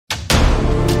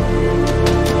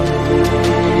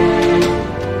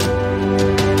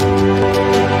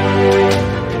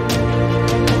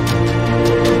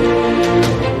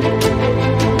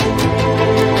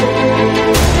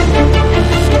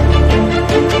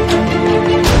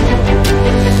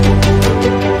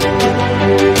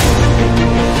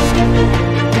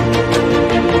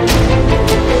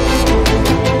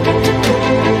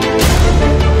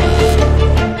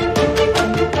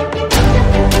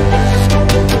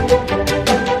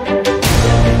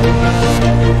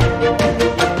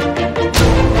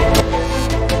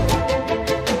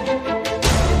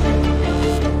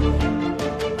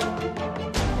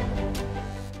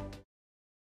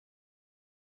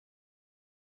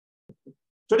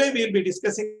Today we will be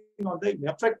discussing on the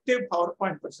effective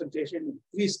PowerPoint presentation in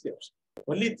 3 steps.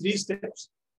 Only 3 steps.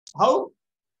 How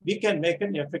we can make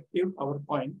an effective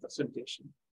PowerPoint presentation.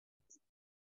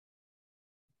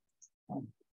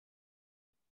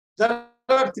 There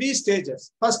are 3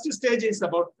 stages. First stage is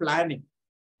about planning.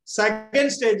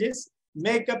 Second stage is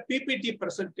make a PPT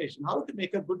presentation. How to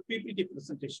make a good PPT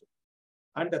presentation.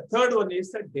 And the third one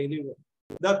is the delivery.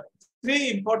 The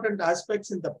 3 important aspects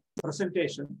in the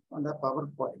presentation on the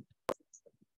PowerPoint.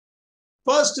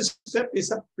 First step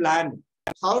is a planning.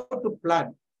 How to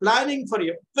plan. Planning for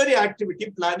every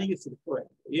activity, planning is required.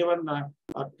 Even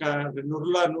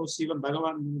Nurla knows, even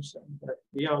Bhagavan knows, and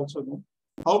we also know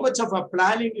how much of a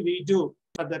planning we do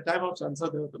at the time of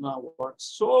Sansadevana Award.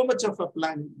 So much of a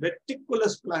planning,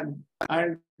 meticulous planning.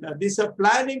 And this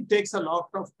planning takes a lot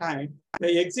of time.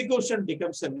 The execution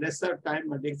becomes a lesser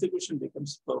time and execution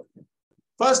becomes perfect.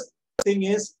 First thing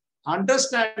is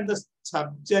understand the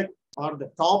subject or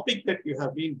the topic that you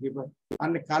have been given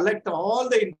and collect all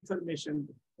the information.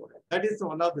 That is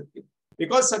one of the things.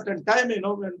 Because certain time,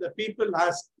 when the people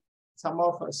ask some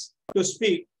of us to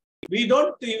speak, we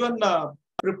don't even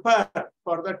prepare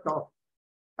for the talk.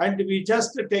 And we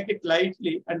just take it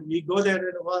lightly and we go there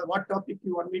and what topic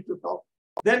you want me to talk.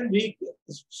 Then we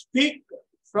speak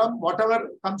from whatever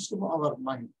comes to our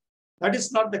mind. That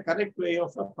is not the correct way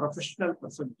of a professional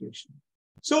presentation.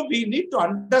 So we need to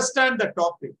understand the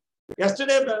topic.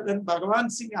 Yesterday, when Bhagavan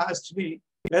Singh asked me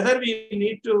whether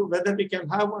we can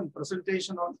have one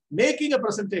presentation on making a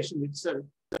presentation itself,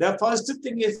 the first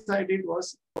thing I did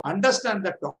was understand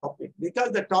the topic,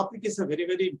 because the topic is a very,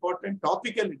 very important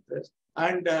topical interest.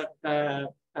 And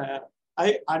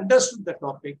I understood the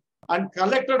topic and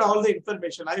collected all the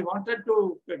information. I wanted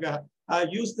to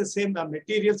use the same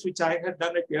materials which I had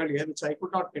done it earlier, which I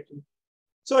could not get in.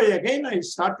 So again, I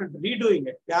started redoing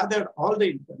it, gathered all the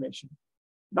information.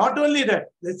 Not only that,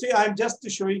 let's say I'm just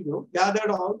showing you, gathered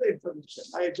all the information.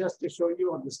 I just show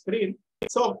you on the screen.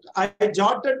 So I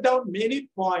jotted down many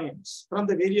points from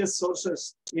the various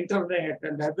sources, internet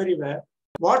and everywhere.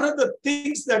 What are the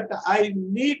things that I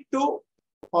need to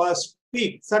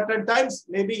speak? Certain times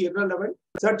may be irrelevant,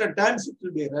 certain times it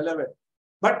will be relevant.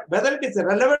 But whether it is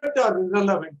relevant or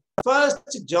irrelevant,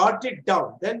 first jot it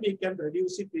down, then we can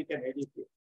reduce it, we can edit it.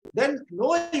 Then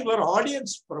know your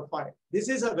audience profile. This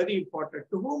is a very important,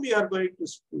 to whom you are going to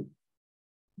speak.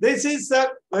 This is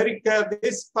a very,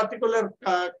 this particular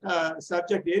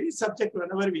subject, any subject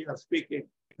whenever we are speaking,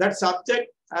 that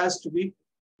subject has to be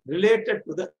related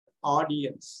to the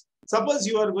audience. Suppose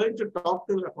you are going to talk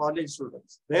to the college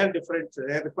students, their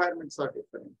requirements are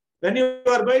different. When you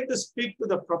are going to speak to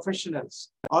the professionals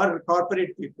or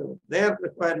corporate people, their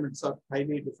requirements are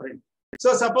highly different.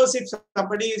 So suppose if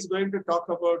somebody is going to talk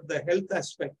about the health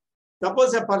aspect,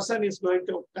 suppose a person is going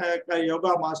to, a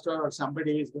yoga master or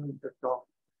somebody is going to talk,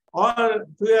 or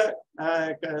to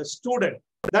a student,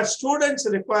 that student's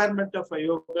requirement of a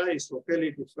yoga is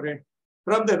totally different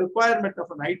from the requirement of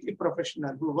an IT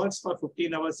professional who works for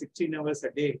 15 hours, 16 hours a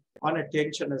day on a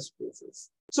tensionous basis.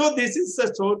 So this is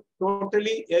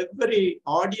totally every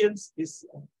audience is,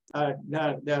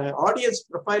 the audience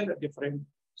profile are different.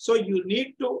 So you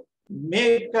need to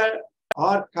make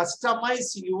or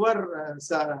customize your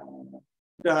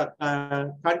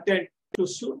content to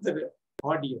suit the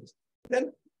audience.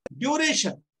 Then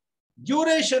duration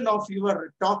of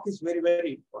your talk is very,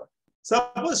 very important.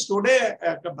 Suppose today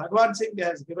Bhagavan Singh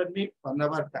has given me 1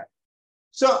 hour time.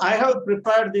 So I have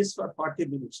prepared this for 40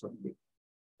 minutes only.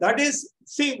 That is,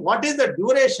 see what is the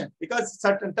duration, because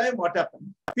certain time what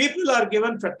happens, people are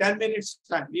given for 10 minutes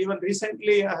time. Even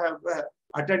recently I have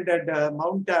attended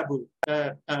Mount Abu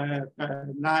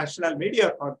National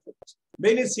Media Conference.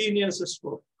 Many seniors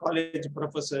spoke, college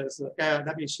professors,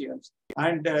 academicians,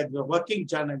 and working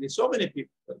journalists, so many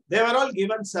people. They were all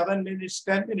given 7 minutes,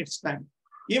 10 minutes time.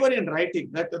 Even in writing,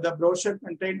 that the brochure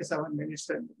contained 7 minutes,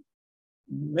 10 minutes.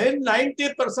 When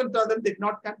 90% of them did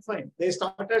not confine, they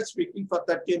started speaking for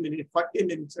 30 minutes, 40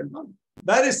 minutes and on.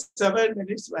 Where is 7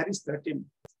 minutes? Where is 30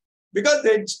 minutes? Because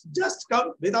they just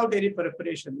come without any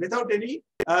preparation, without any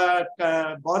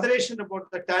botheration about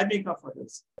the timing of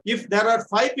others. If there are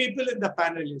 5 people in the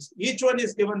panelists, each one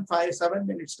is given 7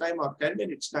 minutes time or 10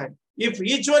 minutes time. If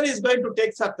each one is going to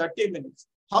take 30 minutes,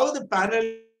 how the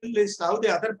panelists, how the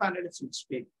other panelists will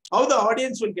speak, how the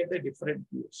audience will get the different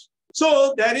views.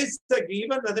 So there is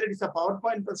even whether it is a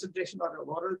PowerPoint presentation or an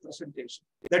oral presentation,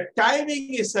 the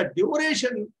timing is a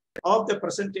duration of the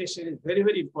presentation is very,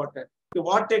 very important. To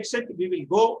what extent we will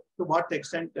go, to what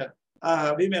extent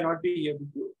we may not be able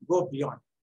to go beyond.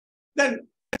 Then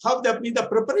how the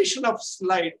preparation of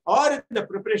slide or the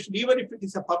preparation, even if it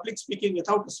is a public speaking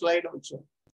without a slide also,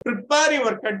 Prepare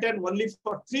your content only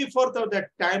for 3/4 of that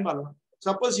time alone.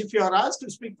 Suppose if you are asked to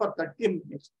speak for 30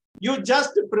 minutes, you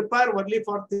just prepare only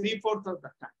for 3/4 of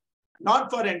the time, not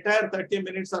for entire 30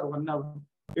 minutes or 1 hour.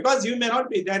 Because you may not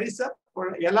be, there is a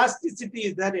elasticity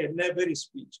is there in every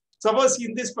speech. Suppose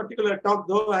in this particular talk,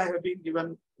 though I have been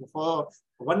given for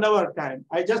 1 hour time,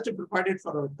 I just prepared it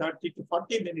for 30 to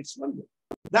 40 minutes only.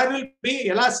 There will be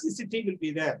elasticity will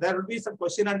be there. There will be some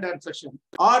question and answer session,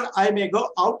 or I may go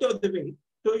out of the way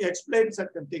to explain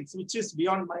certain things which is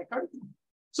beyond my control.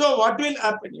 So what will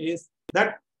happen is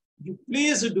that you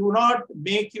please do not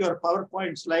make your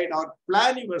PowerPoint slide or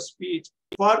plan your speech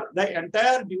for the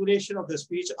entire duration of the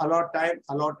speech time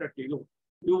allotted to you.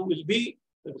 You will be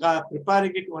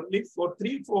preparing it only for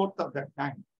 3/4 of that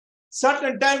time.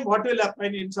 Certain time, what will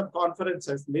happen in some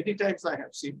conferences, many times I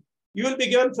have seen, you will be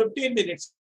given 15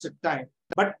 minutes time.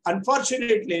 But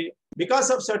unfortunately,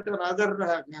 because of certain other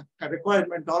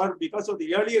requirement or because of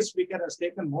the earlier speaker has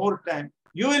taken more time,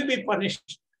 you will be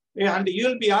punished. And you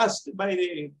will be asked by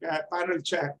the panel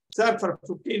chair, sir, for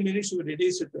 15 minutes, you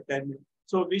reduce it to 10 minutes.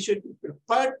 So we should be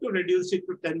prepared to reduce it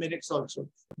to 10 minutes also.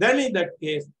 Then in that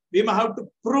case, we may have to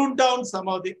prune down some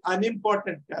of the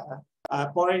unimportant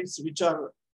points which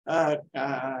are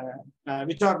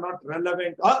not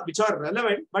relevant, or which are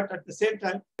relevant, but at the same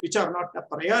time, which are not a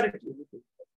priority.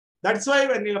 That's why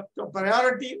when you have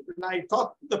priority, when I talk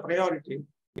the priority,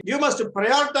 you must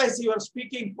prioritize your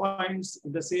speaking points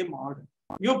in the same order.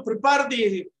 You prepare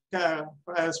the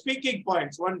speaking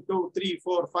points 1, 2, 3,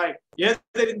 4, 5,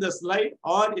 either in the slide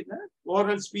or in an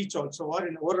oral speech also, or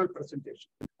in oral presentation.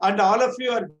 And all of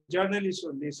you are journalists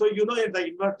only, so you know in the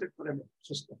inverted pyramid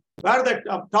system, where the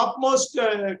topmost,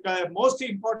 most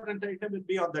important item will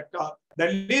be on the top, the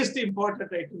least important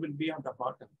item will be on the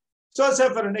bottom. So, say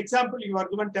for an example, you are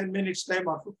given 10 minutes time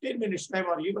or 15 minutes time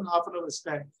or even half an hour's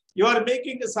time. You are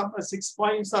making some 6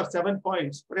 points or 7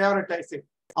 points, prioritizing.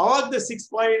 All the 6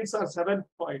 points or 7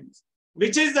 points,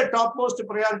 which is the topmost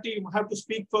priority, you have to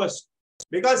speak first.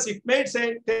 Because it may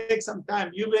take some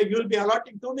time. You will be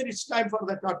allotting 2 minutes time for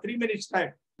that or 3 minutes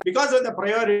time. Because of the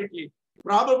priority,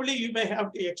 probably you may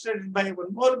have to extend it by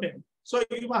 1 more minute. So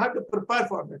you may have to prepare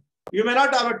for that. You may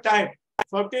not have a time.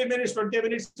 15 minutes, 20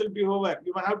 minutes will be over.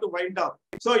 You will have to wind up.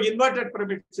 So inverted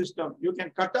pyramid system, you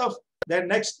can cut off the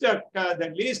next,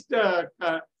 the least, the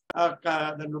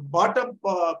bottom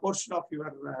portion of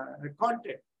your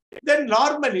content. Then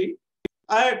normally,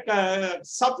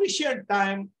 sufficient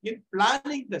time in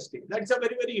planning the stage. That's a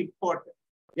very, very important.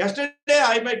 Yesterday,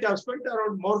 I might have spent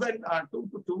around more than 2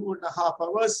 to 2.5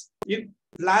 hours in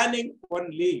planning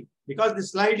only, because the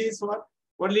slide is what?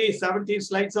 Only 17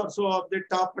 slides or so of the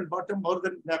top and bottom, more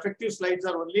than the effective slides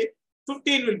are only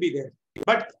 15 will be there.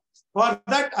 But for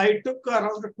that, I took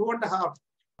around 2.5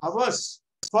 hours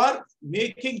for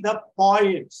making the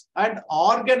points and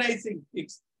organizing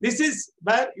things. This is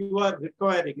where you are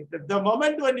requiring it. The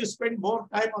moment when you spend more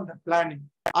time on the planning,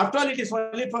 after all, it is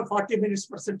only for 40 minutes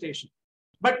presentation.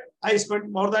 But I spent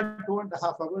more than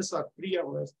 2.5 hours or 3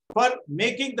 hours for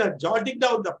making the jotting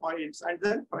down the points and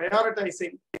then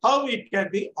prioritizing how it can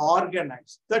be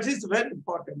organized. That is very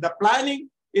important. The planning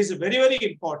is very, very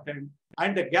important,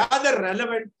 and gather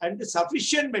relevant and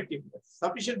sufficient materials.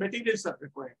 Sufficient materials are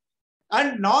required.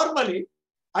 And normally,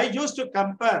 I used to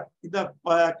compare in the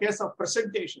case of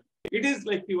presentation. It is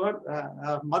like your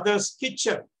mother's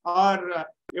kitchen or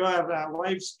your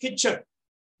wife's kitchen.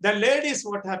 The ladies,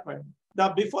 what happened?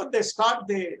 Before they start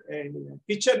the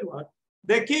kitchen work,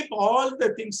 they keep all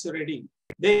the things ready.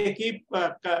 They keep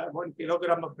 1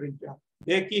 kilogram of brinjal.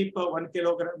 They keep 1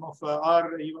 kilogram of,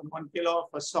 or even 1 kilo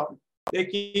of salt. They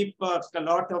keep a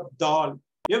lot of dal,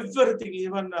 everything,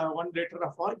 even 1 liter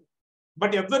of oil.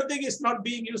 But everything is not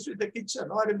being used in the kitchen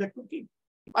or in the cooking.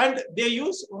 And they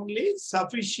use only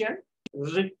sufficient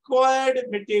required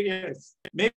materials.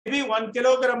 Maybe 1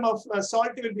 kilogram of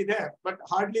salt will be there, but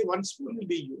hardly 1 spoon will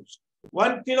be used.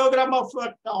 1 kilogram of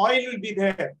oil will be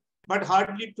there, but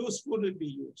hardly 2 spoons will be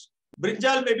used.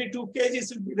 Brinjal maybe 2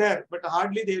 kgs will be there, but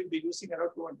hardly they will be using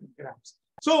around 200 grams.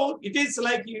 So it is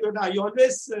like, I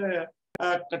always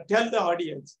tell the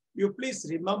audience, you please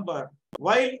remember,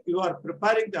 while you are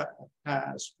preparing the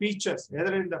speeches,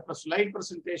 whether in the slide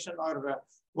presentation or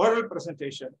oral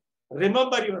presentation,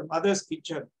 remember your mother's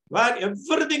kitchen, where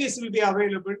everything will be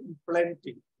available in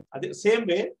plenty. The same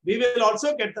way, we will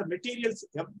also get the materials,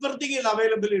 everything is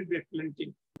available in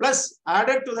plenty. Plus,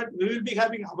 added to that, we will be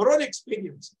having our own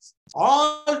experiences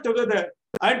all together,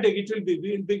 and it will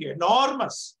be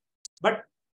enormous. But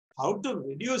how to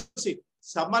reduce it,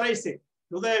 summarize it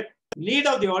to the need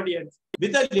of the audience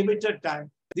with a limited time?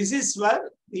 This is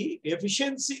where the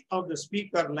efficiency of the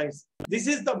speaker lies. This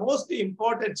is the most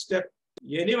important step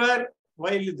anywhere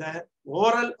while the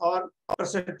oral or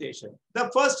presentation. The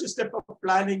first step of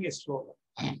planning is over.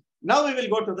 Now we will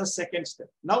go to the second step.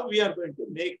 Now we are going to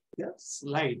make the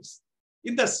slides.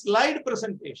 In the slide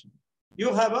presentation,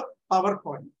 you have a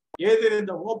PowerPoint. Either in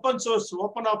the open source,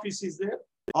 open office is there,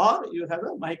 or you have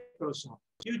a Microsoft.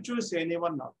 You choose any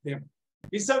one of them.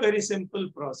 It's a very simple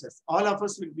process. All of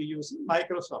us will be using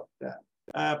Microsoft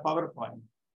PowerPoint.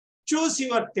 Choose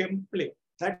your template.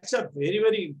 That's a very,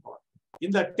 very important.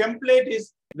 In the template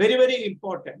is very, very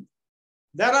important.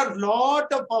 There are a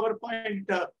lot of PowerPoint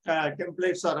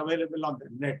templates are available on the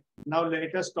net. Now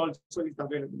latest also is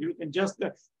available. You can just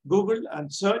Google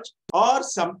and search, or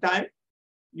sometime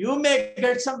you may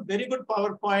get some very good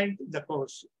PowerPoint in the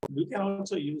course. You can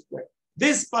also use that.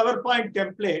 This PowerPoint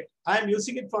template, I'm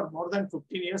using it for more than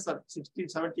 15 years or 16,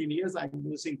 17 years. I'm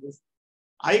using this.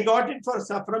 I got it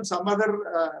from some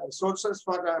other sources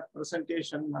for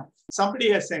presentation.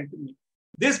 Somebody has sent to me.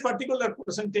 This particular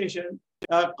presentation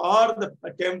or the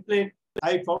template,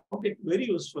 I found it very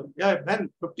useful. Yeah, when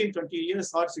 15, 20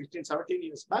 years or 16, 17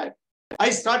 years back, I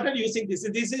started using this.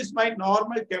 This is my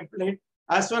normal template.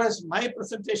 As far as my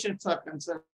presentations are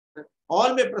concerned,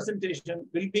 all my presentation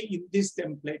will be in this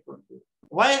template only.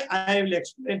 Why? I will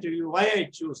explain to you why I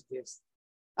choose this.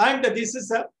 And this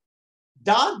is a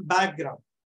dark background.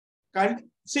 And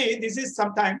see, this is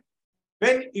sometime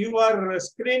when you are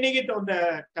screening it on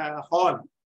the hall,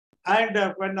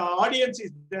 and when the audience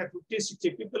is there, 50, 60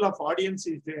 people of audience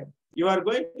is there, you are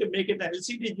going to make it an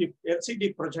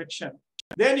LCD projection.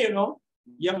 Then, you know,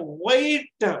 a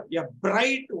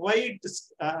bright white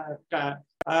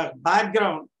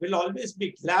background will always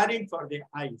be glaring for the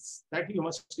eyes. That you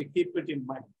must keep it in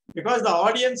mind. Because the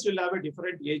audience will have a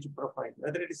different age profile,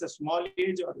 whether it is a small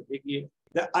age or a big age.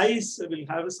 The eyes will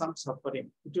have some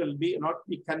suffering. It will not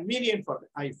be convenient for the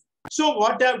eyes. So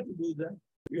what you have to do then?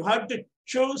 You have to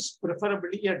choose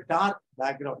preferably a dark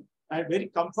background and very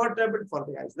comfortable for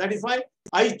the eyes. That is why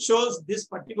I chose this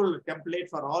particular template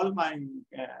for all my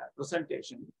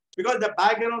presentation, because the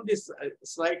background is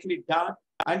slightly dark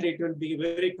and it will be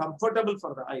very comfortable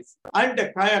for the eyes. And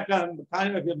it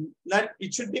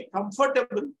should be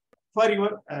comfortable for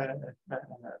your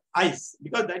eyes,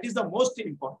 because that is the most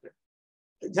important.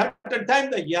 At the time,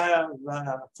 the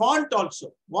font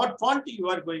also, what font you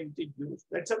are going to use,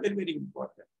 that's a very, very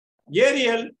important.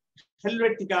 Arial,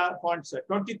 Helvetica fonts,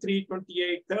 23,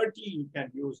 28, 30 you can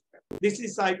use. This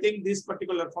is, I think, this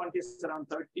particular font is around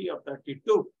 30 or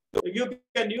 32. You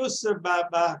can use, if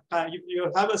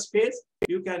you have a space,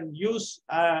 you can use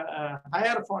a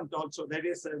higher font also, that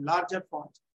is a larger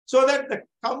font. So that the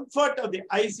comfort of the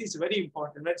eyes is very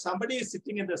important. When somebody is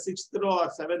sitting in the 6th row or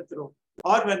 7th row,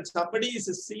 or when somebody is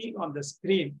seeing on the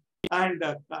screen, and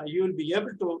you will be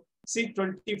able to see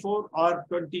 24 or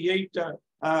 28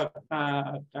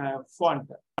 font.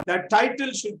 The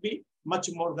title should be much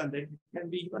more than that. It can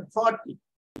be even 40.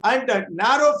 And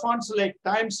narrow fonts like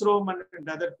Times Roman and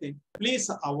other things, please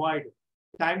avoid.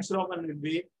 Times Roman will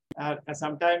be,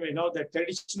 sometimes, you know, the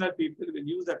traditional people will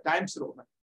use the Times Roman.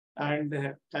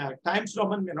 And Times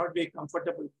Roman may not be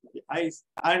comfortable for the eyes.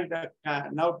 And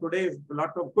now today, a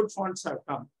lot of good fonts have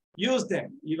come. Use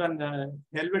them. Even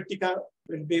Helvetica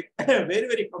will be very,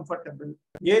 very comfortable.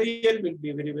 Arial will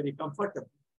be very, very comfortable.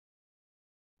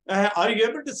 Are you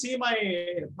able to see my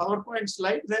PowerPoint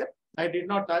slide there? I did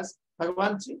not ask.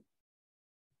 Bhagavanji?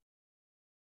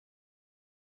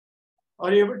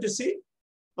 Are you able to see?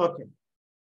 Okay.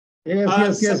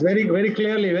 Yes, yes, very, very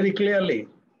clearly, very clearly.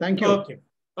 Thank you. Okay.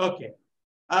 Okay.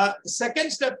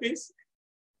 Second step is,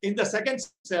 in the second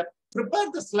step, prepare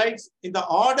the slides in the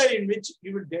order in which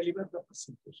you will deliver the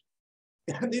presentation.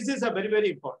 This is a very,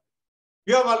 very important.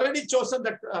 You have already chosen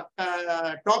the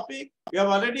topic. You have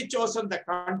already chosen the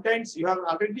contents. You have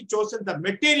already chosen the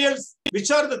materials,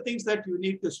 which are the things that you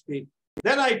need to speak.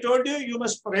 Then I told you, you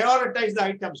must prioritize the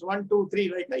items 1, 2,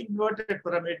 3, like the inverted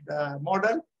pyramid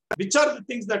model, which are the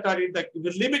things that are in the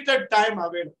limited time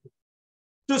available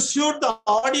to suit the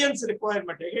audience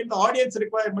requirement. Again, the audience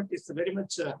requirement is very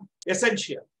much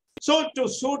essential. So to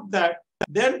suit that,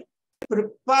 then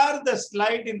prepare the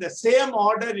slide in the same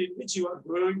order in which you are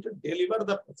going to deliver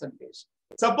the presentation.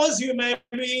 Suppose you may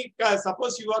be,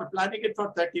 suppose you are planning it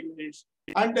for 30 minutes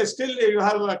and still you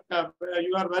have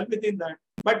you are well within that,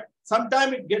 but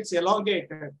sometime it gets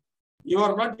elongated. You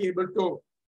are not able to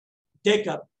take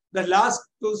up the last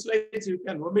 2 slides. You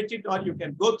can omit it, or you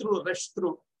can go through, rush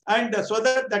through, and so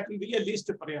that will be a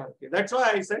least priority. That's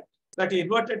why I said that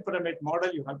inverted pyramid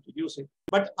model, you have to use it.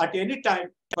 But at any time,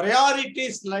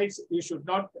 priority slides, you should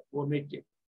not omit it.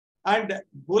 and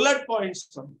bullet points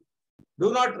only.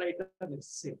 Do not write an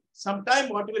essay. Sometime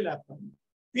what will happen?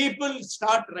 People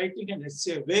start writing an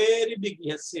essay, very big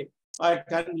essay,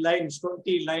 10 lines,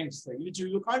 20 lines, which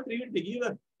you can't read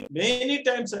even. Many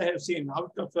times I have seen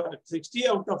out of 60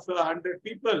 out of 100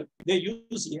 people, they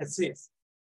use essays.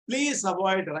 Please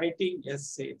avoid writing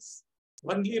essays.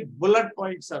 Only bullet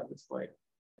points are required.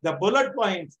 The bullet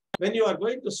points, when you are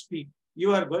going to speak,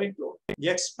 you are going to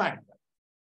expand.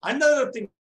 Another thing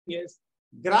is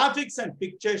graphics and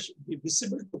pictures should be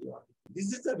visible to the audience.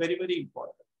 This is a very, very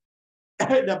important.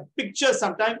 The pictures,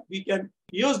 sometimes we can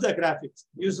use the graphics,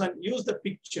 use the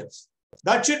pictures.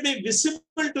 That should be visible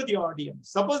to the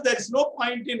audience. Suppose there is no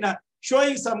point in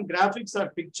showing some graphics or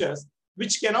pictures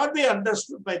which cannot be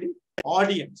understood by the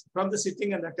audience from the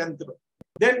sitting in the 10th row.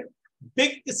 Then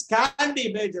big scanned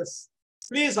images,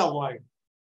 please avoid.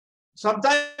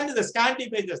 Sometimes the scanned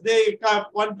images,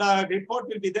 one report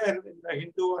will be there in the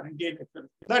Hindu or Indian.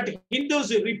 That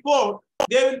Hindu's report,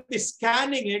 they will be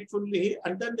scanning it fully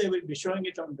and then they will be showing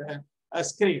it on the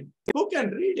screen. Who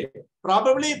can read it?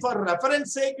 Probably for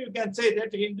reference sake, you can say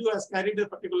that Hindu has carried a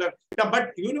particular,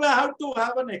 but you will have to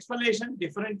have an explanation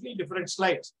differently, different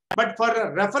slides. But for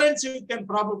a reference, you can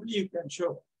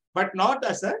show, but not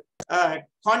as a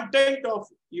content of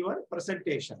your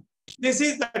presentation. This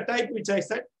is the type which I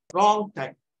said, wrong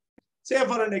time. Say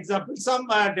for an example, some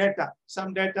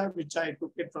data which I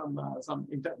took it from some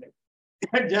internet.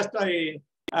 Just I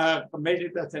made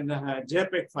it as a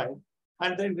JPEG file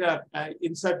and then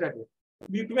inserted it.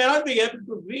 You may not be able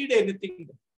to read anything,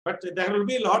 but there will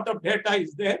be a lot of data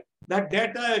is there. That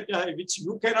data which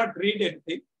you cannot read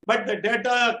anything, but the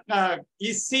data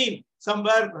is seen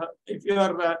somewhere. If you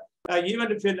are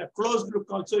even if in a closed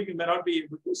look also, you may not be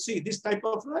able to see this type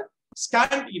of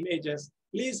scanned images.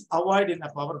 Please avoid in a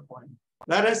PowerPoint.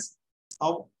 Whereas,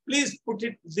 please put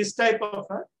it this type of.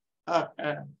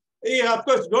 Of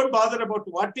course, don't bother about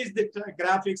what is the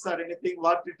graphics or anything,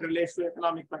 what it relates to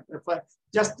economic factor.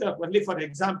 Just only for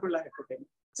example, I put in.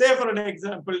 Say for an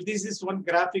example, this is one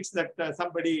graphics that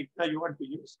somebody you want to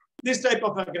use. This type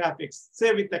of graphics,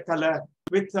 say with the color,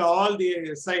 with all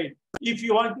the side. If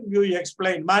you want to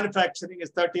explain, manufacturing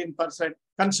is 13%,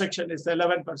 construction is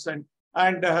 11%,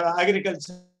 and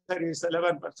agriculture is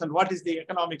 11%. What is the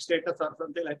economic status or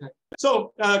something like that?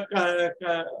 So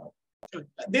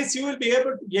this you will be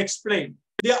able to explain.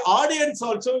 The audience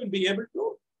also will be able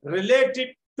to relate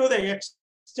it to the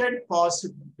extent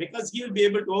possible, because he will be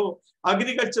able to,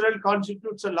 agricultural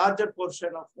constitutes a larger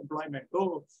portion of employment.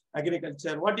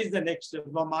 Agriculture, what is the next?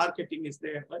 Marketing is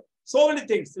there. But so many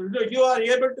things. You are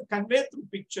able to convey through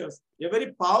pictures a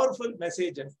very powerful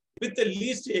message with the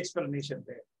least explanation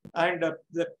there. And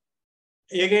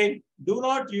again, do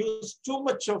not use too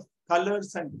much of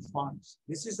colors and fonts.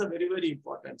 This is a very, very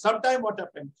important. Sometimes what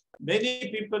happens,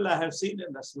 many people I have seen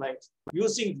in the slides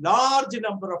using large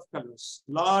number of colors,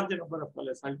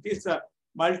 And it is a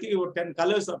multi or 10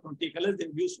 colors or 20 colors. They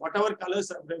use whatever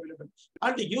colors are available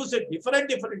and use a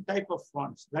different type of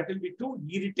fonts. That will be too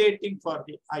irritating for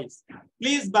the eyes.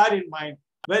 Please bear in mind,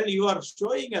 when you are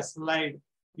showing a slide,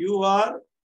 you are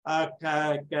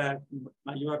the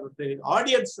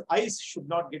audience eyes should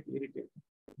not get irritated.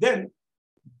 Then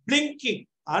blinking,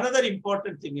 another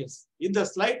important thing is in the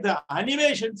slide, the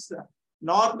animations,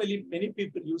 normally many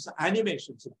people use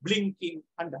animations, blinking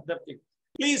and other things.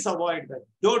 Please avoid that.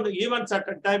 Don't even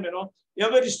certain time,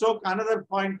 every stroke, another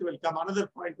point will come, another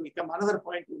point will come, another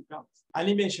point will come.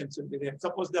 Animations will be there.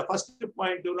 Suppose the first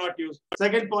point, do not use.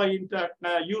 Second point,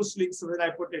 use links when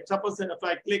I put it. Suppose if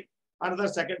I click, another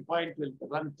second point will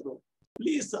run through.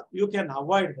 Please, you can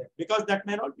avoid that because that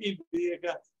may not be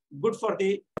good for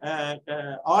the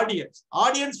audience.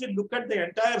 Audience will look at the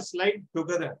entire slide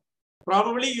together.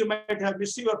 Probably you might have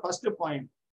missed your first point.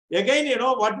 Again,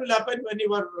 what will happen when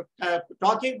you are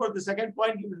talking for the second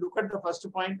point, you will look at the first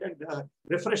point and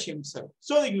refresh himself.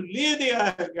 So you leave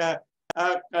the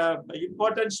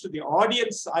importance to the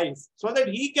audience eyes so that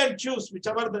he can choose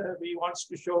whichever he wants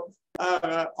to show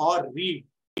or read.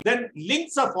 Then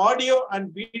links of audio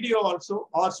and video also,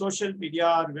 or social media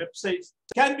or websites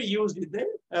can be used in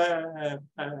the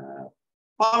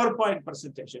PowerPoint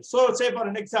presentation. So say for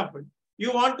an example,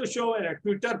 you want to show a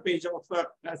Twitter page of,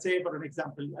 say for an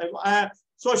example,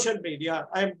 social media.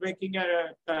 I'm making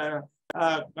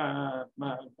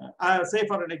say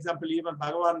for an example, even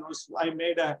Bhagavan knows, I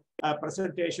made a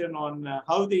presentation on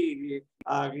how the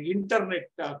internet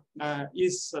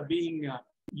is being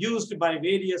used by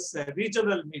various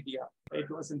regional media. It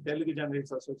was in Telugu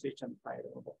Journalists Association.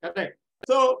 Correct.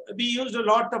 So we used a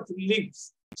lot of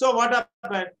links. So what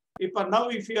happened?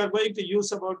 If you are going to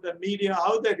use about the media,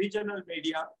 how the regional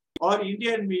media or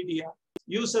Indian media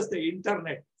uses the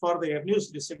internet for their news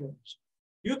dissemination.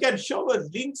 You can show us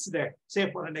links there,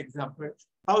 say for an example,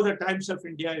 how the Times of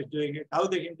India is doing it, how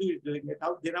the Hindu is doing it,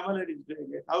 how Dinamalar is doing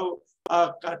it, how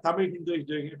Tamil Hindu is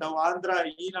doing it, how Andhra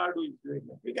Eenadu is doing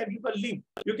it. You can give a link.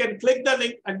 You can click the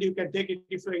link and you can take it.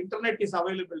 If the internet is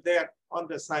available there on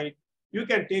the site, you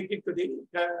can take it to the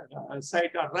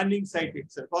site or running site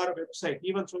itself or a website,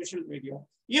 even social media,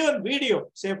 even video.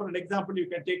 Say for an example, you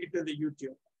can take it to the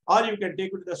YouTube or you can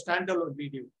take it to the standalone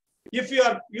video. If you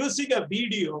are using a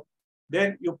video,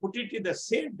 then you put it in the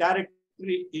same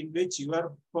directory in which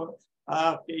your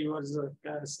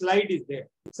slide is there.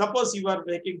 Suppose you are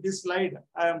making this slide,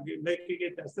 I am making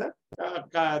it as a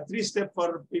 3-step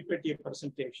for PPT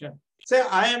presentation. Say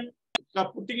I am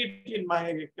putting it in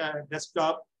my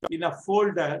desktop in a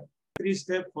folder,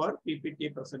 3-step for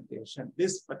PPT presentation,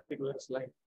 this particular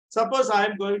slide. Suppose I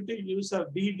am going to use a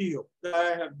video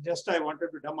that I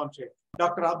wanted to demonstrate.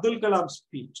 Dr. Abdul Kalam's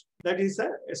speech. That is a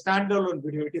standalone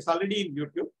video. It is already in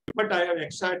YouTube, but I have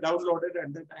extra downloaded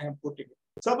and then I am putting it.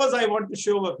 Suppose I want to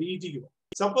show a video.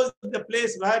 Suppose the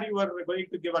place where you are going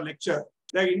to give a lecture,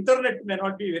 the internet may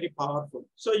not be very powerful.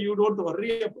 So you don't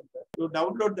worry about that. You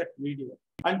download that video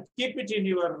and keep it in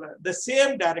your the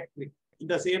same directory,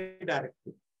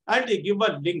 and you give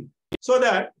a link so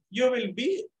that you will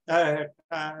be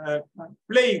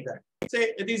playing that.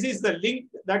 Say this is the link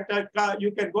that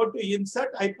you can go to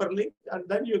insert hyperlink and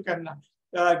then you can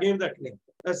give that link.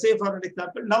 Say for an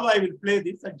example, now I will play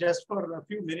this and just for a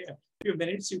few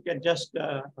minutes you can just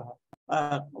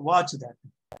watch that,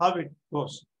 how it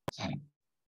goes.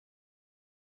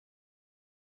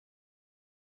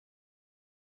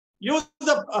 Use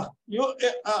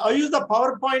the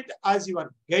PowerPoint as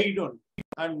your guide on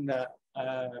and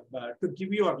to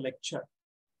give your lecture.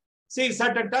 See,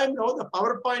 at a time, the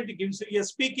PowerPoint gives you a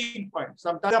speaking point.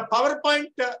 Sometimes the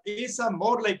PowerPoint is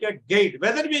more like a guide.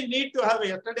 Whether we need to have,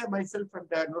 yesterday myself and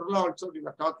Nurla also, we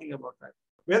were talking about that.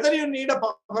 Whether you need a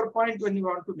PowerPoint when you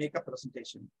want to make a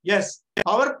presentation. Yes,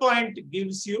 PowerPoint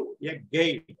gives you a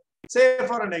guide. Say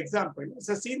for an example, as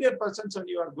a senior person, when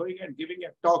you are going and giving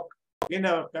a talk in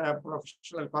a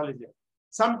professional college,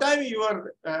 sometimes you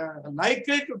are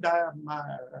likely to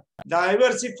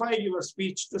diversify your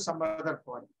speech to some other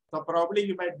point. So probably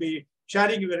you might be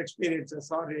sharing your experiences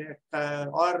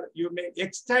or you may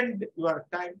extend your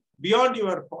time beyond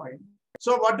your point.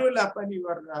 So what will happen?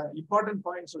 Your important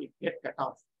points will get cut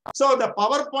off. So the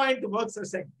PowerPoint works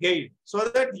as a guide so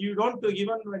that you don't,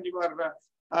 even when your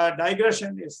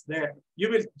digression is there, you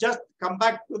will just come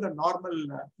back to the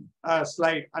normal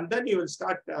slide and then you will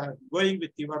start going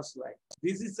with your slide.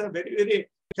 This is a very, very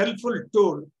helpful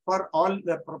tool for all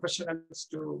the professionals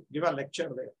to give a lecture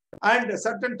there. And a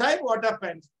certain time, what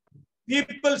happens?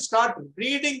 People start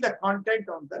reading the content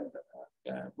on the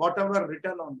whatever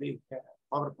written on the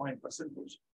PowerPoint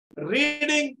presentation.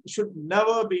 Reading should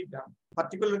never be done,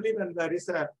 particularly when there is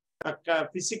a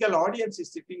physical audience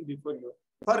is sitting before you.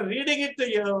 For reading it,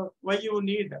 why you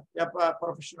need a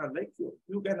professional like you.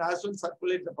 You can as well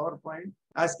circulate the PowerPoint,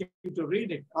 ask him to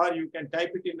read it, or you can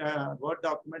type it in a Word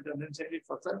document and then send it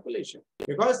for circulation.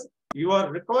 Because you are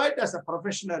required as a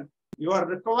professional, you are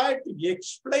required to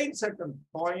explain certain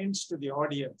points to the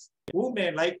audience who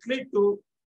may likely to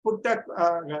put a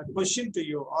question to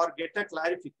you or get a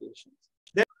clarification.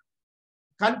 Then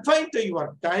confined to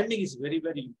your timing is very,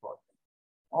 very important.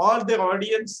 All the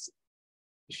audience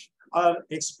are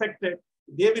expected,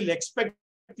 they will expect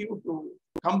you to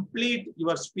complete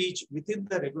your speech within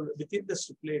the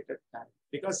stipulated time.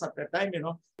 Because at the time,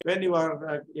 when you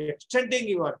are extending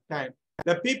your time,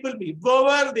 the people,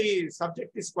 whoever the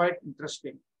subject is quite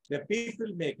interesting, the people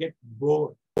may get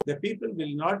bored. The people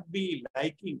will not be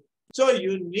liking. So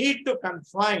you need to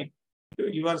confine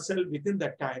to yourself within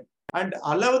the time and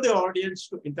allow the audience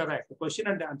to interact, the question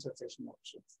and answer session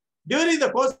options. During the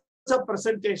course of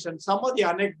presentation, some of the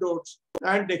anecdotes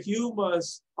and the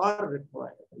humors are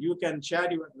required. You can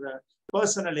share your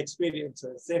personal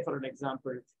experiences. Say, for an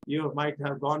example, you might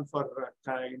have gone for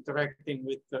interacting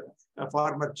with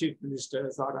former chief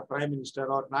ministers or a prime minister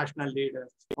or national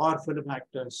leaders or film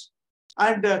actors.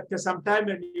 And sometime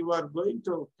when you are going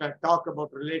to talk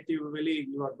about relatively,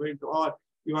 you are going to, or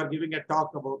you are giving a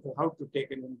talk about how to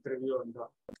take an interview and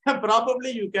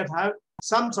probably you can have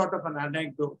some sort of an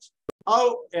anecdote.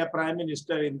 How a Prime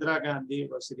Minister Indira Gandhi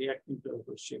was reacting to a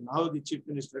question, how the Chief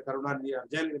Minister Karunanidhi or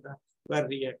Jayalalitha were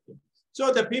reacting.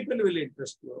 So the people will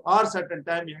interest you. Or certain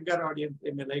time, younger audience,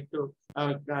 they may like to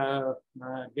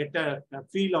get a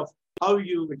feel of how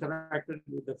you interacted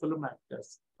with the film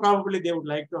actors. Probably they would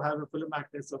like to have a film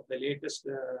actors of the latest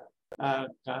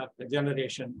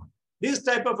generation. This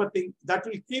type of a thing that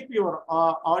will keep your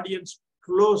audience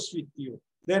close with you.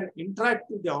 Then interact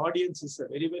with the audience is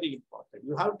very, very important.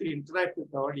 You have to interact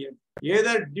with the audience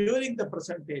either during the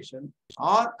presentation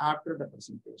or after the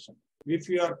presentation. If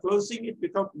you are closing it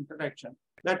without interaction,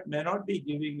 that may not be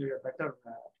giving you a better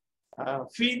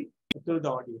feel to the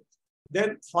audience.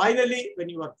 Then finally, when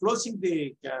you are closing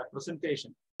the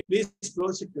presentation, please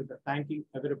close it with the thanking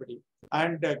everybody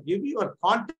and give your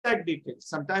contact details.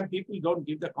 Sometimes people don't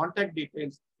give the contact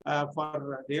details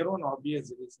for their own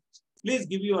obvious reasons. Please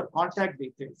give your contact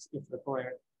details if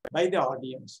required by the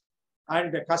audience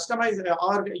and customize,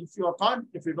 or if you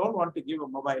don't want to give a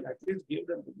mobile, at least give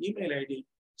them the email ID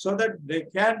so that they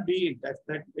can be in touch,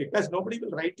 because nobody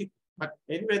will write it. But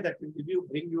anyway, that will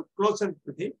bring you closer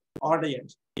to the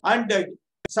audience. And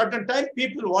certain time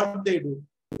people, what they do,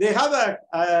 they have a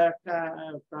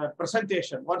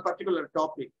presentation, one particular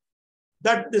topic,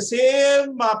 that the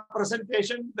same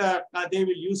presentation, they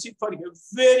will use it for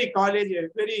every college,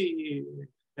 every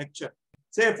lecture.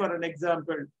 Say for an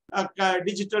example,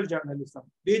 digital journalism.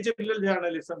 Digital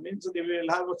journalism means they will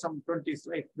have some 20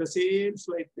 slides, the same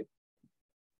slide.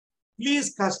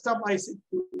 Please customize it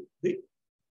to the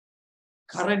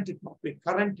current topic,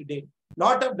 current day.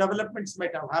 Lot of developments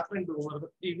might have happened over the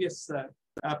previous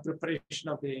preparation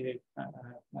of the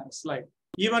slide.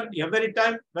 Even every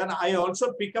time when I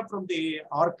also pick up from the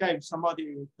archive some of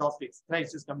the topics,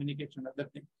 crisis communication, other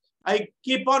things, I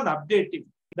keep on updating.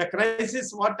 The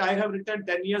crisis, what I have written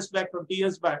 10 years back, 20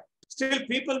 years back, still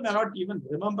people may not even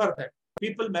remember that.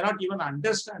 People may not even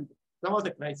understand some of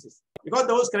the crises, because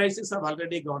those crises have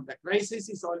already gone. The crisis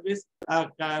is always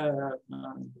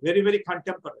very, very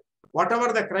contemporary.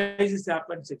 Whatever the crisis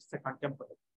happens, it's a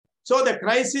contemporary. So the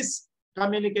crisis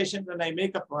communication, when I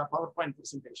make a PowerPoint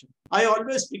presentation, I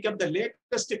always pick up the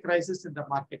latest crisis in the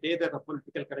market, either the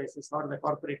political crisis or the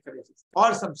corporate crisis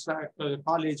or some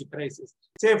college crisis.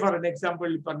 Say for an example,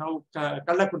 now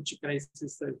Kallakurchi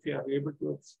crisis, if you are able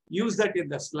to use that in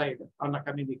the slide on a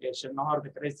communication or the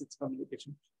crisis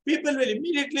communication, people will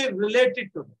immediately relate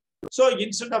it to me. So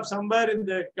instead of somewhere in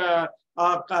the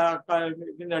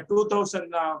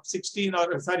 2016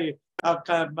 or sorry,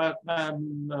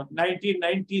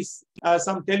 1990s,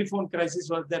 some telephone crisis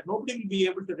was there. Nobody will be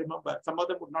able to remember. Some of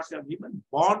them would not have even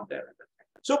born there.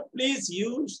 So please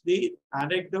use the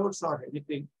anecdotes or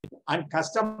anything and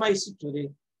customize it to the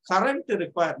current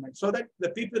requirement so that the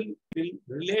people will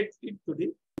relate it to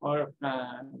the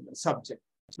subject.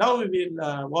 Now we will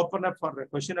open up for a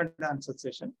question and answer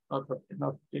session for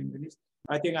 15 minutes.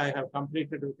 I think I have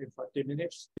completed within 40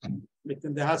 minutes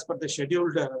within the as per the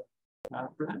scheduled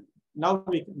plan. Now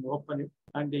we can open it,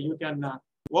 and you can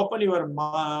open your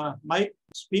mic,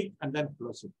 speak, and then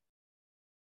close it.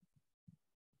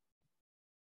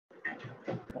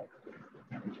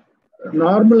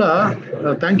 Normala,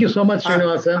 thank you so much,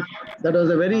 Srinivasan. That was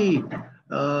a very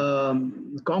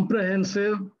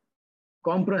comprehensive,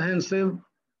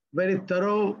 very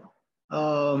thorough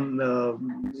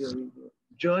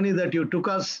journey that you took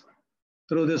us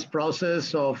through this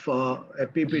process of a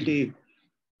PPT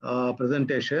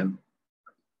presentation.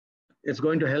 It's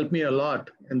going to help me a lot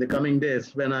in the coming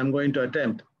days when I'm going to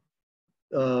attempt,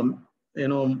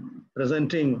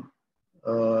 presenting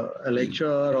a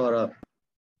lecture or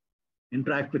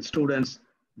interact with students,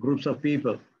 groups of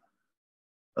people.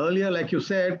 Earlier, like you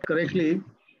said correctly,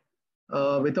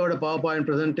 without a PowerPoint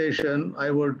presentation,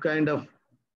 I would kind of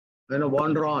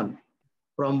wander on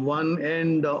from one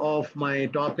end of my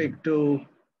topic to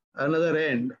another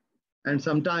end, and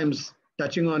sometimes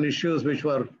touching on issues which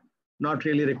were not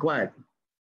really required.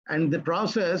 And the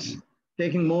process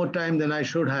taking more time than I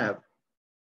should have.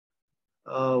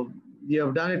 You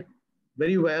have done it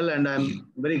very well, and I'm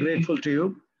very grateful to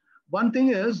you. One thing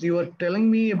is, you were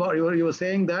telling me about, you were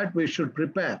saying that we should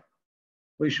prepare.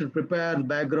 We should prepare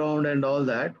background and all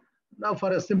that. Now,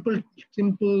 for a simple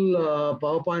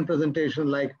PowerPoint presentation,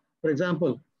 like, for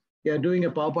example, you're doing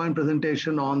a PowerPoint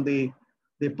presentation on the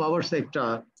power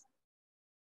sector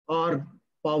or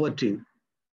poverty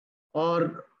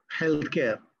or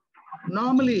healthcare.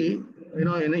 Normally,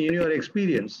 in your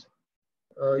experience,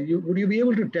 would you be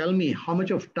able to tell me how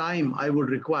much of time I would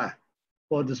require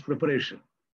for this preparation?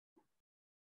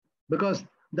 Because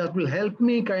that will help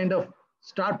me kind of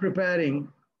start preparing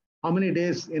how many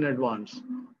days in advance.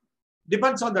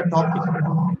 Depends on the topic.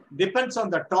 Depends on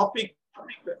the topic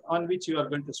on which you are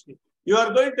going to speak. You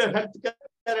are going to healthcare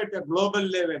at a global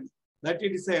level. That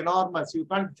it is enormous. You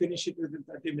can't finish it within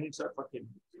 30 minutes or 40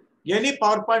 minutes. Any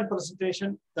PowerPoint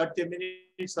presentation, 30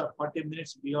 minutes or 40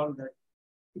 minutes beyond that,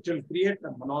 it will create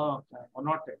a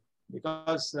monotony,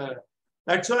 because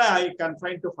that's why I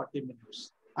confine to 40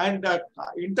 minutes. And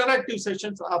interactive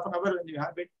sessions, half an hour when you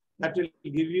have it, that will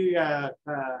give you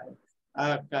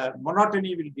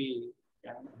monotony will be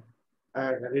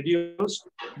reduced,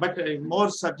 but more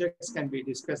subjects can be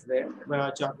discussed there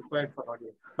which are required for audio.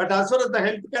 But as far as the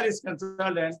healthcare is concerned,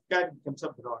 healthcare becomes a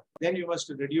broad. Then you must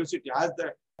reduce it. As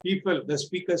the people, the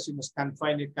speakers, you must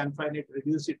confine it,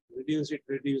 reduce it. Reduce it.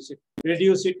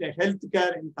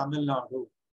 Healthcare in Tamil Nadu,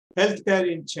 healthcare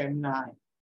in Chennai.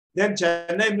 Then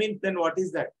Chennai means, then what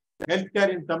is that? Healthcare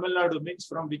in Tamil Nadu means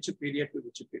from which period to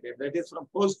which period. That is from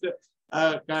post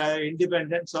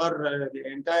independence or the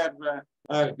entire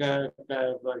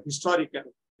historical.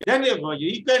 Then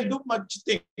you can do much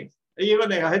things. Even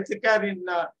healthcare in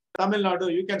Tamil Nadu,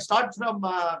 you can start from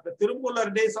the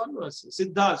Tirumular days onwards.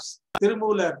 Siddhas,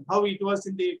 Tirumular, how it was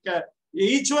in the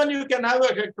each one you can have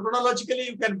chronologically,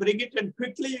 you can bring it and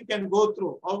quickly you can go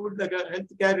through how would the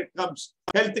healthcare it comes.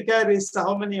 Healthcare is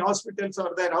how many hospitals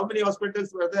are there, how many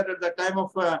hospitals were there at the time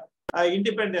of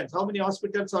independence, how many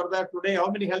hospitals are there today,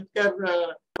 how many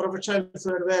healthcare professionals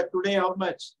were there today, how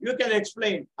much. You can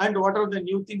explain, and what are the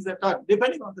new things that are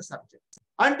depending on the subject.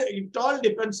 And it all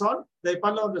depends on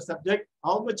the subject,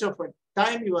 how much of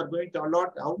time you are going to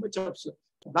allot, how much of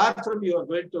bathroom you are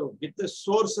going to get the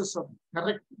sources of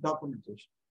correct documentation.